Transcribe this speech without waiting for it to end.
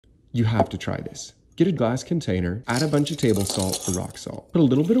You have to try this. Get a glass container, add a bunch of table salt or rock salt. Put a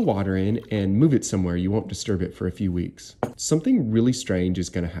little bit of water in and move it somewhere you won't disturb it for a few weeks. Something really strange is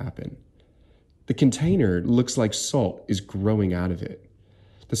going to happen. The container looks like salt is growing out of it.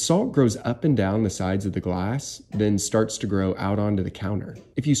 The salt grows up and down the sides of the glass, then starts to grow out onto the counter.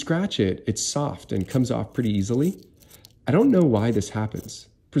 If you scratch it, it's soft and comes off pretty easily. I don't know why this happens.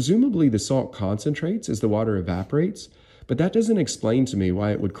 Presumably the salt concentrates as the water evaporates, but that doesn't explain to me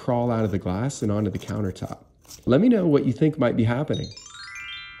why it would crawl out of the glass and onto the countertop. Let me know what you think might be happening.